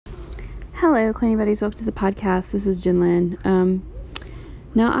Hello, Cleaning Buddies. Welcome to the podcast. This is Jinlin.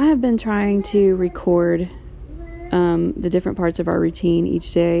 Now, I have been trying to record the different parts of our routine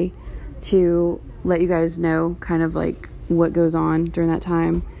each day to let you guys know kind of like what goes on during that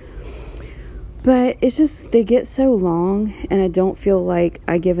time. But it's just, they get so long, and I don't feel like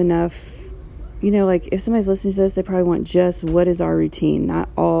I give enough, like if somebody's listening to this, they probably want just what is our routine, not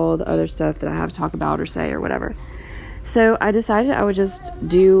all the other stuff that I have to talk about or say or whatever. So I decided I would just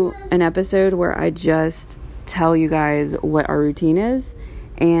do an episode where I just tell you guys what our routine is.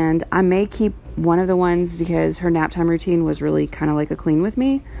 And I may keep one of the ones because her nap time routine was really kind of like a clean with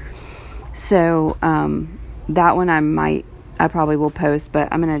me. So that one I probably will post, but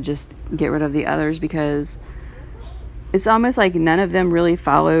I'm going to just get rid of the others because it's almost like none of them really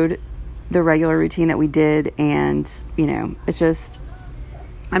followed the regular routine that we did. And, it's just,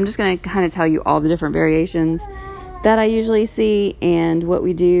 I'm just going to kind of tell you all the different variations that I usually see and what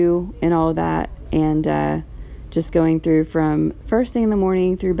we do and all of that, and just going through from first thing in the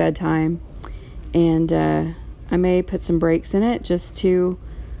morning through bedtime. And I may put some breaks in it just to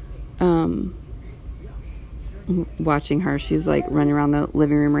watching her. She's like running around the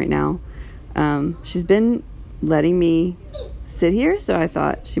living room right now. She's been letting me sit here, so I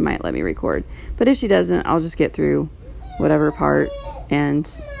thought she might let me record, but if she doesn't, I'll just get through whatever part. And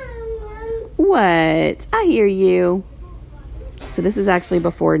what? I hear you. So this is actually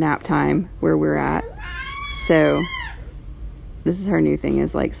before nap time where we're at. So this is her new thing,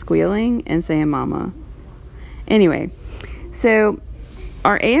 is like squealing and saying mama. Anyway, so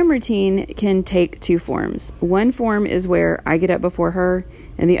our AM routine can take two forms. One form is where I get up before her,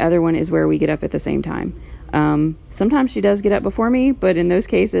 and the other one is where we get up at the same time. Sometimes she does get up before me, but in those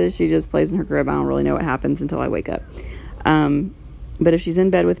cases, she just plays in her crib. I don't really know what happens until I wake up. But if she's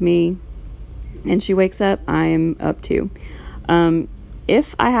in bed with me and she wakes up, I'm up too.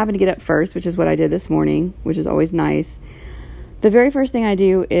 If I happen to get up first, which is what I did this morning, which is always nice, the very first thing I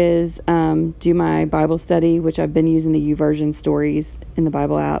do is do my Bible study, which I've been using the YouVersion stories in the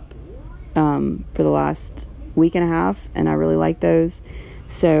Bible app for the last week and a half, and I really like those.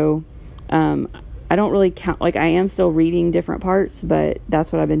 So I don't really count, like I am still reading different parts, but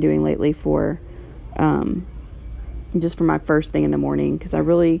that's what I've been doing lately for just for my first thing in the morning, because I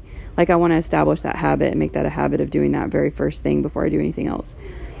really I want to establish that habit and make that a habit of doing that very first thing before I do anything else.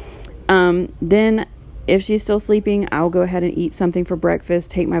 Then if she's still sleeping, I'll go ahead and eat something for breakfast,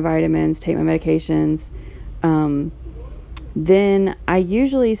 take my vitamins, take my medications. Then I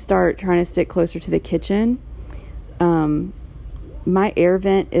usually start trying to stick closer to the kitchen. My air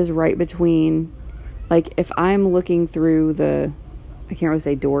vent is right between, if I'm looking through I can't really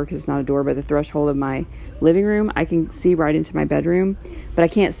say door because it's not a door, but the threshold of my living room, I can see right into my bedroom, but I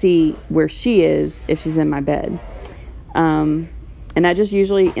can't see where she is if she's in my bed. And that just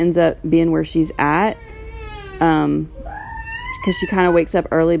usually ends up being where she's at, because she kind of wakes up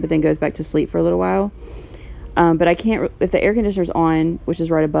early, but then goes back to sleep for a little while. But I can't, if the air conditioner's on, which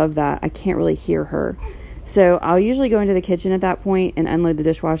is right above that, I can't really hear her. So I'll usually go into the kitchen at that point and unload the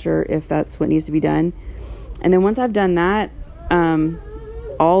dishwasher if that's what needs to be done. And then once I've done that,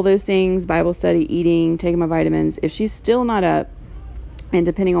 all those things, Bible study, eating, taking my vitamins, if she's still not up, and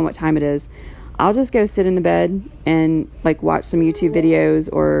depending on what time it is, I'll just go sit in the bed and watch some YouTube videos,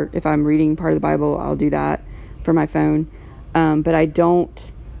 or if I'm reading part of the Bible, I'll do that for my phone. But I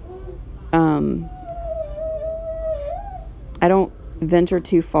don't venture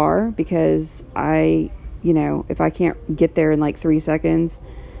too far, because if I can't get there in 3 seconds,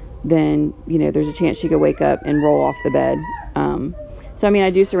 then, there's a chance she could wake up and roll off the bed. So, I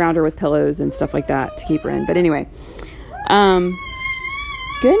do surround her with pillows and stuff like that to keep her in. But anyway,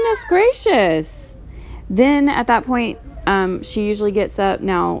 goodness gracious. Then at that point, she usually gets up.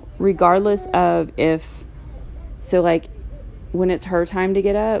 Now, regardless of when it's her time to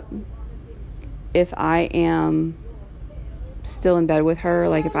get up, if I am still in bed with her,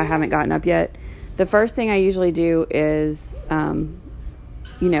 if I haven't gotten up yet, the first thing I usually do is,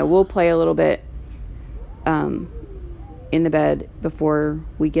 we'll play a little bit in the bed before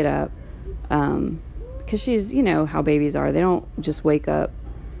we get up, because she's, how babies are. They don't just wake up,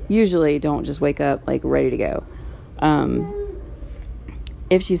 usually don't just wake up ready to go.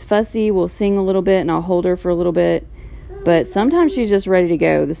 If she's fussy, we'll sing a little bit and I'll hold her for a little bit, but sometimes she's just ready to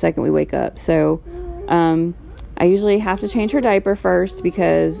go the second we wake up. So I usually have to change her diaper first,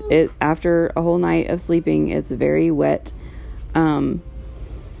 because after a whole night of sleeping, it's very wet.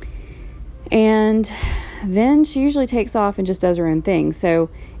 And then she usually takes off and just does her own thing.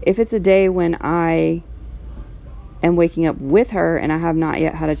 So if it's a day when I am waking up with her and I have not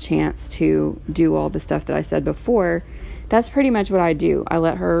yet had a chance to do all the stuff that I said before, that's pretty much what I do. I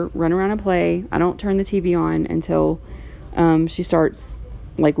let her run around and play. I don't turn the TV on until she starts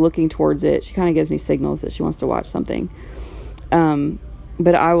like looking towards it. She kind of gives me signals that she wants to watch something.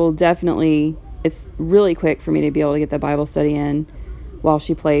 But I will definitely, it's really quick for me to be able to get the Bible study in while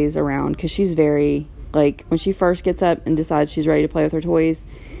she plays around, because she's very, like, when she first gets up and decides she's ready to play with her toys,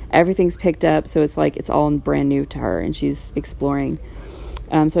 everything's picked up, so it's like it's all brand new to her, and she's exploring.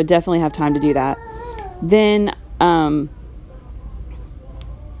 So I definitely have time to do that. Then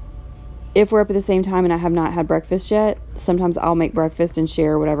if we're up at the same time and I have not had breakfast yet, sometimes I'll make breakfast and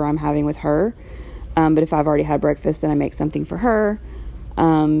share whatever I'm having with her. But if I've already had breakfast, then I make something for her.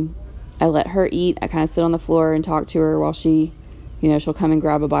 I let her eat. I kind of sit on the floor and talk to her while she, she'll come and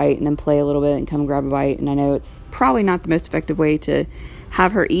grab a bite and then play a little bit and come and grab a bite. And I know it's probably not the most effective way to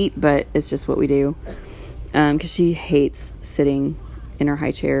have her eat, but it's just what we do. Because she hates sitting in her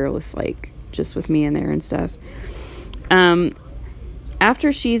high chair with just with me in there and stuff.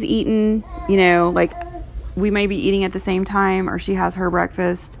 After she's eaten, we may be eating at the same time, or she has her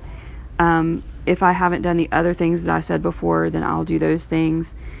breakfast. If I haven't done the other things that I said before, then I'll do those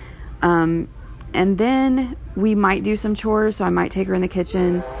things. And then we might do some chores. So I might take her in the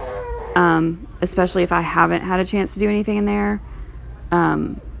kitchen, especially if I haven't had a chance to do anything in there.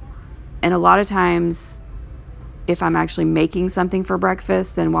 And a lot of times, if I'm actually making something for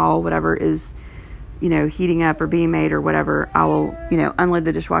breakfast, then while whatever is, heating up or being made or whatever, I will, unload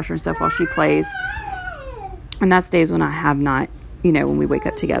the dishwasher and stuff while she plays. And that's days when I have not, when we wake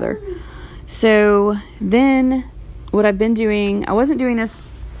up together. So then what I've been doing, I wasn't doing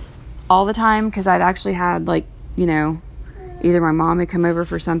this all the time because I'd actually had either my mom had come over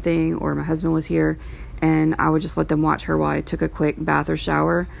for something or my husband was here, and I would just let them watch her while I took a quick bath or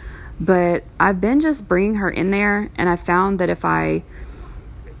shower. But I've been just bringing her in there, and I found that if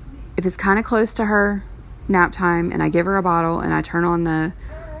it's kind of close to her nap time and I give her a bottle and I turn on a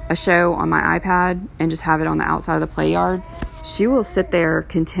show on my iPad and just have it on the outside of the play yard, she will sit there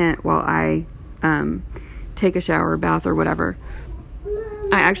content while I take a shower, bath, or whatever.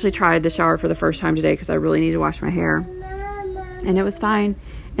 I actually tried the shower for the first time today because I really need to wash my hair, and it was fine.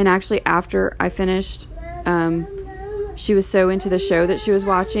 And actually, after I finished, she was so into the show that she was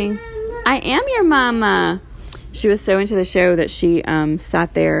watching. I am your mama. She was so into the show that she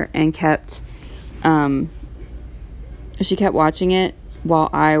sat there and kept watching it while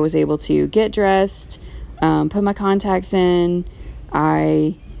I was able to get dressed, put my contacts in.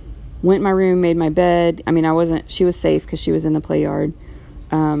 I went in my room, made my bed. She was safe because she was in the play yard.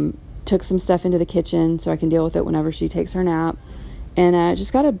 Took some stuff into the kitchen so I can deal with it whenever she takes her nap. And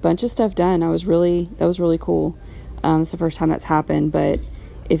just got a bunch of stuff done. That was really cool. It's the first time that's happened, but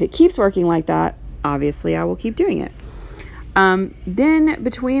if it keeps working like that, obviously I will keep doing it. Then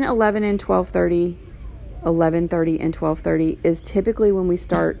between 11:30 and 12:30 is typically when we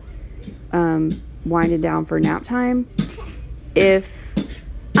start winding down for nap time. If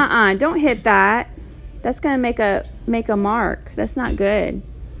don't hit that. That's going to make a mark. That's not good.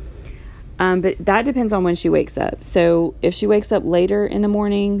 But that depends on when she wakes up. So if she wakes up later in the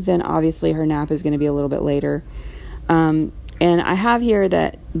morning, then obviously her nap is going to be a little bit later. And I have here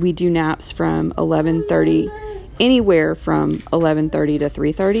that we do naps from 11:30, anywhere from 11:30 to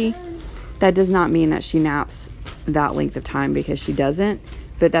 3:30. That does not mean that she naps that length of time, because she doesn't,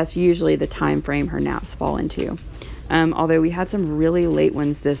 but that's usually the time frame her naps fall into. Although we had some really late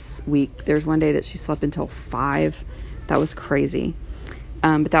ones this week. There's one day that she slept until 5. That was crazy.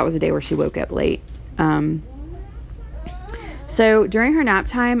 But that was a day where she woke up late. So during her nap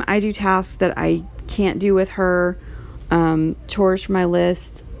time, I do tasks that I can't do with her, chores for my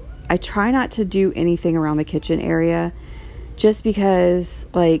list. I try not to do anything around the kitchen area, just because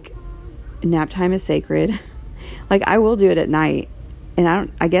nap time is sacred. I will do it at night,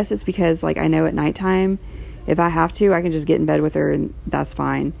 and I guess it's because I know at nighttime, if I have to, I can just get in bed with her and that's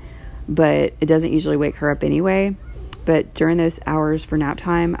fine. But it doesn't usually wake her up anyway. But during those hours for nap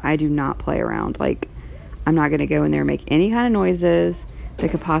time, I do not play around. I'm not going to go in there and make any kind of noises that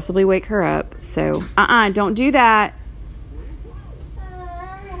could possibly wake her up. So, don't do that.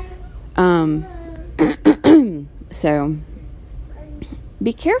 So,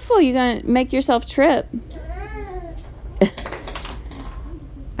 be careful. You're going to make yourself trip.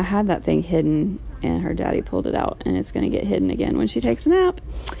 I had that thing hidden, and her daddy pulled it out, and it's going to get hidden again when she takes a nap.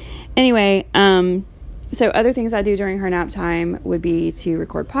 Anyway, so other things I do during her nap time would be to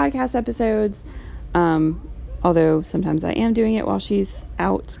record podcast episodes, although sometimes I am doing it while she's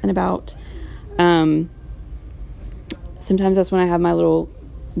out and about. Sometimes that's when I have my little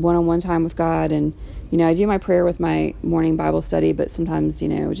one-on-one time with God, and, I do my prayer with my morning Bible study, but sometimes,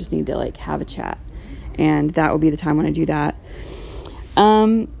 just need to, have a chat. and that will be the time when I do that.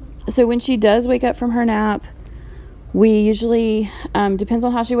 So when she does wake up from her nap, we usually, depends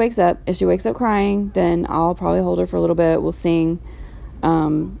on how she wakes up. If she wakes up crying, then I'll probably hold her for a little bit. We'll sing.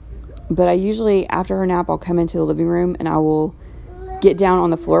 But I usually, after her nap, I'll come into the living room and I will get down on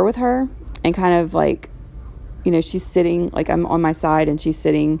the floor with her and kind of like, she's sitting, like I'm on my side and she's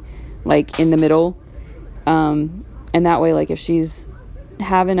sitting like in the middle. And that way, like if she's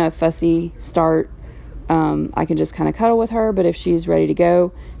having a fussy start, I can just kind of cuddle with her. But if she's ready to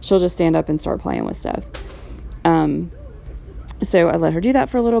go, she'll just stand up and start playing with stuff. So I let her do that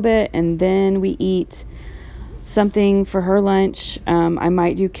for a little bit, and then we eat something for her lunch. I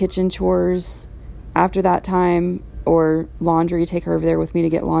might do kitchen chores after that time, or laundry, take her over there with me to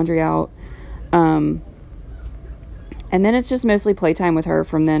get laundry out. And then it's just mostly playtime with her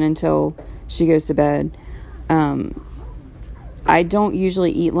from then until she goes to bed. I don't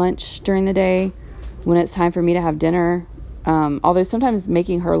usually eat lunch during the day when it's time for me to have dinner. Although sometimes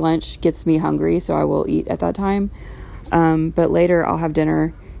making her lunch gets me hungry, so I will eat at that time. But later I'll have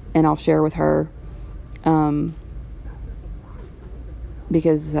dinner and I'll share with her.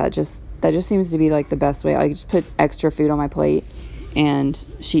 Because that just seems to be like the best way. I just put extra food on my plate and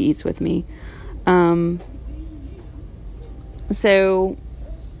she eats with me. So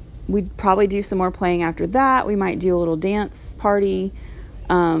we'd probably do some more playing after that. We might do a little dance party.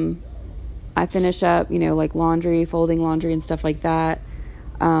 I finish up, like laundry, folding laundry and stuff like that.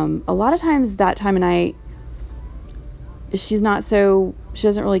 A lot of times that time of night, she doesn't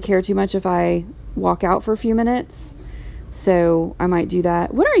really care too much if I walk out for a few minutes. So I might do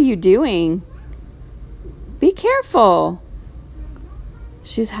that. What are you doing? Be careful.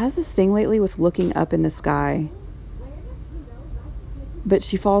 She has this thing lately with looking up in the sky. But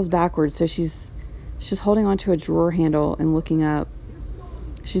she falls backwards, so she's holding onto a drawer handle and looking up.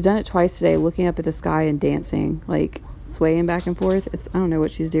 She's done it twice today, looking up at the sky and dancing, like swaying back and forth. I don't know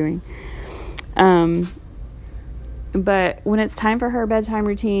what she's doing. But when it's time for her bedtime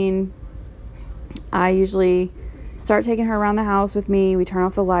routine, I usually start taking her around the house with me. We turn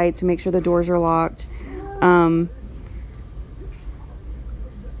off the lights. We make sure the doors are locked.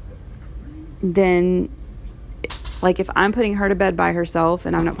 Then, like if I'm putting her to bed by herself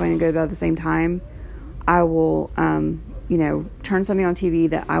and I'm not putting her to bed at the same time, I will, turn something on TV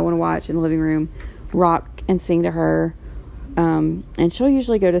that I want to watch in the living room, rock and sing to her. And she'll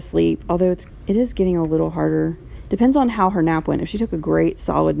usually go to sleep, although it is getting a little harder. Depends on how her nap went. If she took a great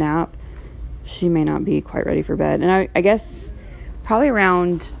solid nap, she may not be quite ready for bed. And I guess probably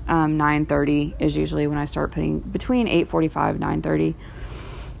around 9:30 is usually when I start putting, between 8:45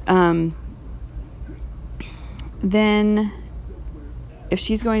 9:30. Then if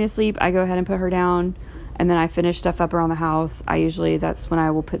she's going to sleep, I go ahead and put her down, and then I finish stuff up around the house. That's when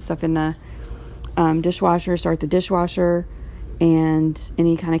I will put stuff in the dishwasher, start the dishwasher, and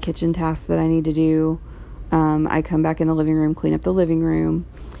any kind of kitchen tasks that I need to do. I come back in the living room, clean up the living room,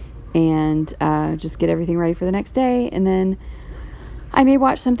 and just get everything ready for the next day. And then I may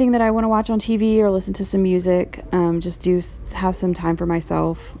watch something that I want to watch on TV or listen to some music, just have some time for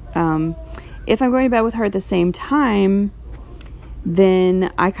myself. If I'm going to bed with her at the same time,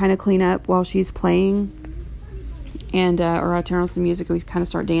 then I kind of clean up while she's playing, and or I turn on some music and we kind of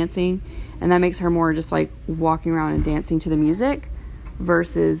start dancing, and that makes her more just like walking around and dancing to the music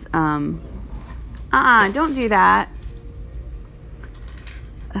versus don't do that.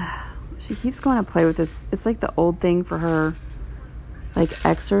 She keeps going to play with this. It's like the old thing for her, like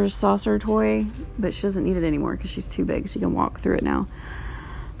extra saucer toy, but she doesn't need it anymore because she's too big. She can walk through it now,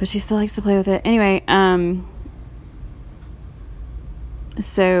 but she still likes to play with it. Anyway,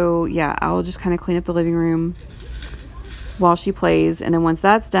 so yeah, I'll just kind of clean up the living room while she plays, and then once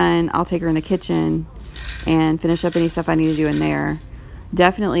that's done, I'll take her in the kitchen and finish up any stuff I need to do in there.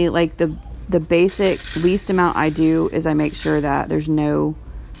 Definitely, like the basic least amount I do is I make sure that there's no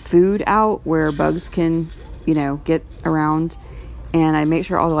food out where bugs can, get around, and I make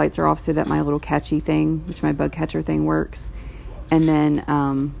sure all the lights are off so that my little catchy thing, which my bug catcher thing, works. And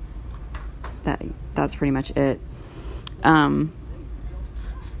then that's pretty much it.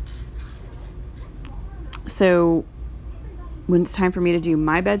 So when it's time for me to do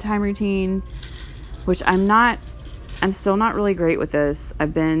my bedtime routine, which I'm still not really great with this.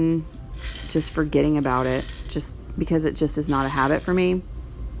 I've been just forgetting about it just because it just is not a habit for me.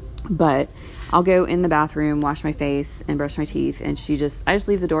 But I'll go in the bathroom, wash my face and brush my teeth, and I just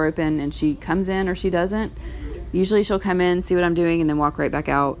leave the door open and she comes in or she doesn't. Usually she'll come in, see what I'm doing, and then walk right back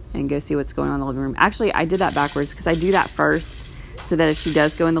out and go see what's going on in the living room. Actually, I did that backwards because I do that first so that if she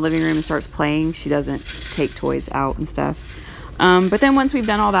does go in the living room and starts playing, she doesn't take toys out and stuff. But then once we've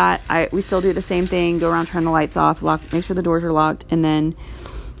done all that, we still do the same thing, go around, turn the lights off, make sure the doors are locked, and then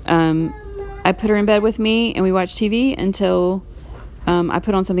I put her in bed with me, and we watch TV until I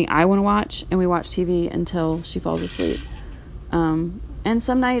put on something I want to watch, and we watch TV until she falls asleep. And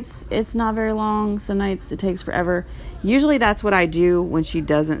some nights it's not very long, some nights it takes forever. Usually that's what I do when she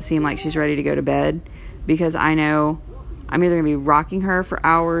doesn't seem like she's ready to go to bed, because I know I'm either going to be rocking her for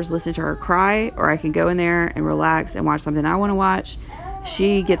hours, listening to her cry, or I can go in there and relax and watch something I want to watch.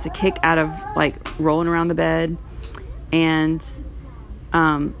 She gets a kick out of like rolling around the bed. And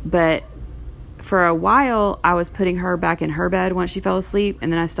but for a while I was putting her back in her bed once she fell asleep,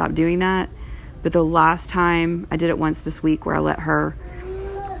 and then I stopped doing that. But the last time I did it once this week, where I let her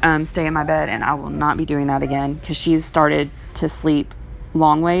stay in my bed, and I will not be doing that again, because she's started to sleep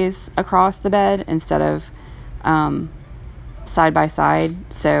long ways across the bed instead of side by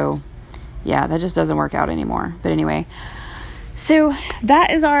side. So yeah, that just doesn't work out anymore. But anyway, so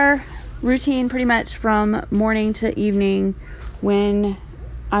that is our routine pretty much from morning to evening when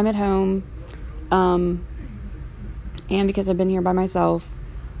I'm at home, and because I've been here by myself.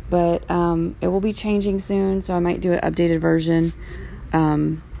 But it will be changing soon, so I might do an updated version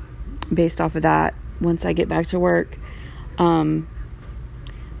based off of that once I get back to work.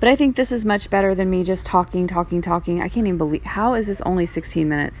 But I think this is much better than me just talking. I can't even believe, how is this only 16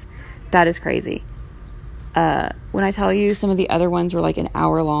 minutes? That is crazy. When I tell you some of the other ones were like an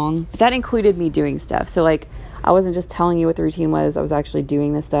hour long, that included me doing stuff. So like, I wasn't just telling you what the routine was. I was actually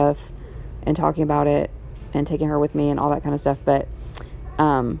doing this stuff and talking about it and taking her with me and all that kind of stuff. But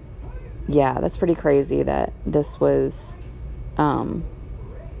yeah, that's pretty crazy that this was only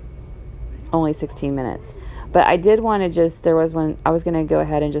 16 minutes. But I did want to there was one, I was going to go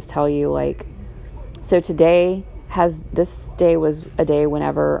ahead and just tell you, like, so this day was a day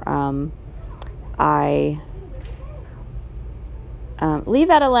whenever I leave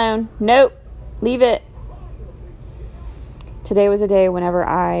that alone. Nope, leave it. Today was a day whenever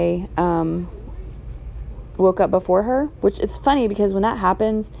I woke up before her, which it's funny because when that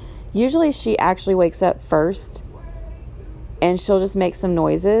happens, usually she actually wakes up first and she'll just make some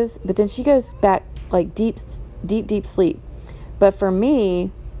noises, but then she goes back like deep sleep. But for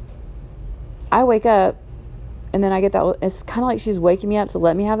me, I wake up and then I get that, it's kind of like she's waking me up to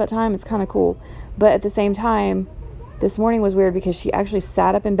let me have that time. It's kind of cool. But at the same time, this morning was weird because she actually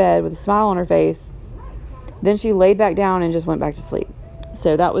sat up in bed with a smile on her face. Then she laid back down and just went back to sleep.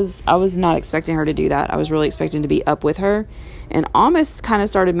 So I was not expecting her to do that. I was really expecting to be up with her and almost kind of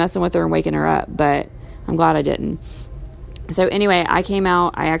started messing with her and waking her up, but I'm glad I didn't. So anyway, I came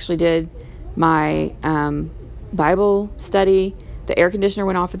out, I actually did my Bible study. The air conditioner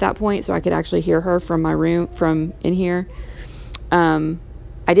went off at that point, so I could actually hear her from my room, from in here.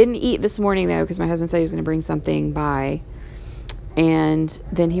 I didn't eat this morning though, because my husband said he was going to bring something by. And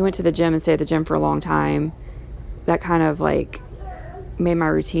then he went to the gym and stayed at the gym for a long time. That kind of like made my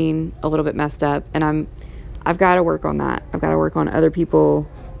routine a little bit messed up, and I've got to work on that. I've got to work on other people,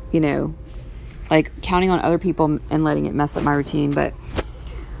 like counting on other people and letting it mess up my routine. But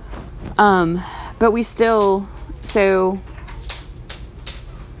we still, so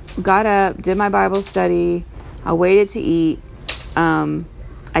got up, did my Bible study. I waited to eat.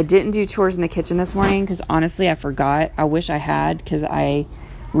 I didn't do chores in the kitchen this morning because honestly, I forgot. I wish I had, because I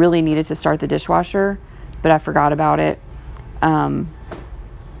really needed to start the dishwasher, but I forgot about it. And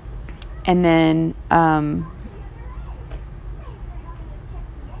then,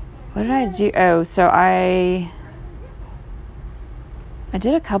 what did I do? Oh, so I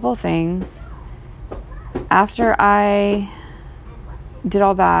did a couple things. After I did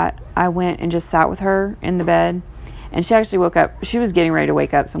all that, I went and just sat with her in the bed, and she actually woke up. She was getting ready to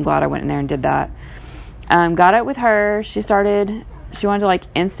wake up, so I'm glad I went in there and did that. Got up with her. She wanted to like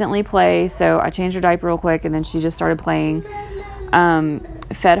instantly play, so I changed her diaper real quick, and then she just started playing.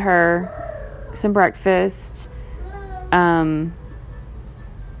 Fed her some breakfast. What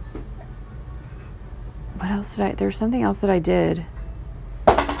else there's something else that I did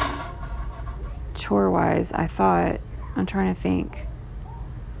chore wise, I thought. I'm trying to think.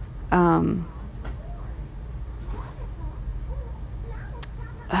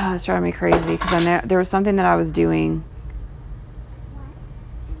 It's driving me crazy because I know there was something that I was doing.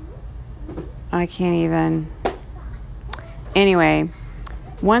 I can't even. Anyway,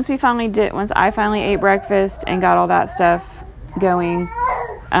 once I finally ate breakfast and got all that stuff going,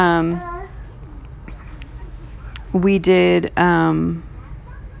 we did, I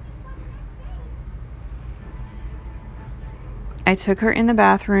took her in the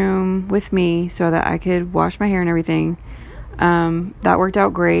bathroom with me so that I could wash my hair and everything. That worked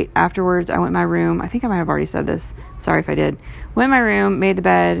out great. Afterwards, I went in my room. I think I might have already said this. Sorry if I did. Went in my room, made the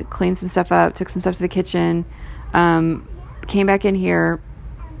bed, cleaned some stuff up, took some stuff to the kitchen, came back in here,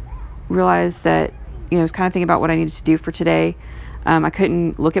 realized that, I was kind of thinking about what I needed to do for today. I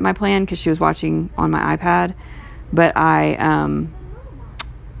couldn't look at my plan because she was watching on my iPad, but I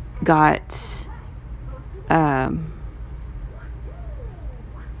got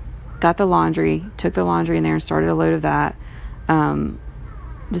the laundry, took the laundry in there and started a load of that.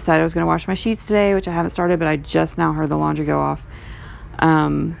 Decided I was going to wash my sheets today, which I haven't started, but I just now heard the laundry go off.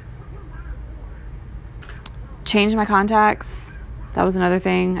 Changed my contacts. That was another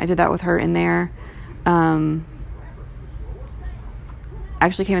thing. I did that with her in there.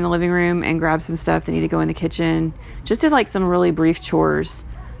 Actually came in the living room and grabbed some stuff that needed to go in the kitchen. Just did like some really brief chores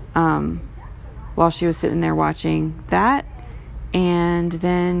while she was sitting there watching that. And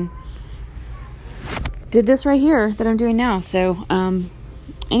then did this right here that I'm doing now. So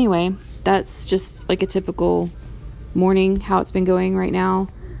anyway, that's just like a typical morning, how it's been going right now.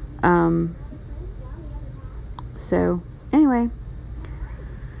 So anyway,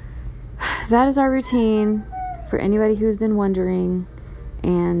 that is our routine for anybody who's been wondering.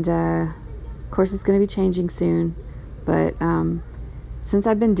 And of course it's going to be changing soon, but since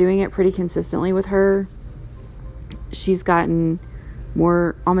I've been doing it pretty consistently with her, she's gotten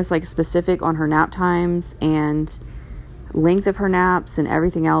more almost like specific on her nap times and length of her naps and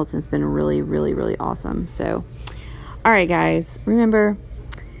everything else, and it's been really, really, really awesome. So all right, guys, remember,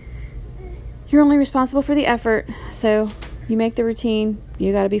 you're only responsible for the effort. So you make the routine.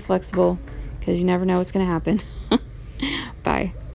 You got to be flexible because you never know what's going to happen. Bye.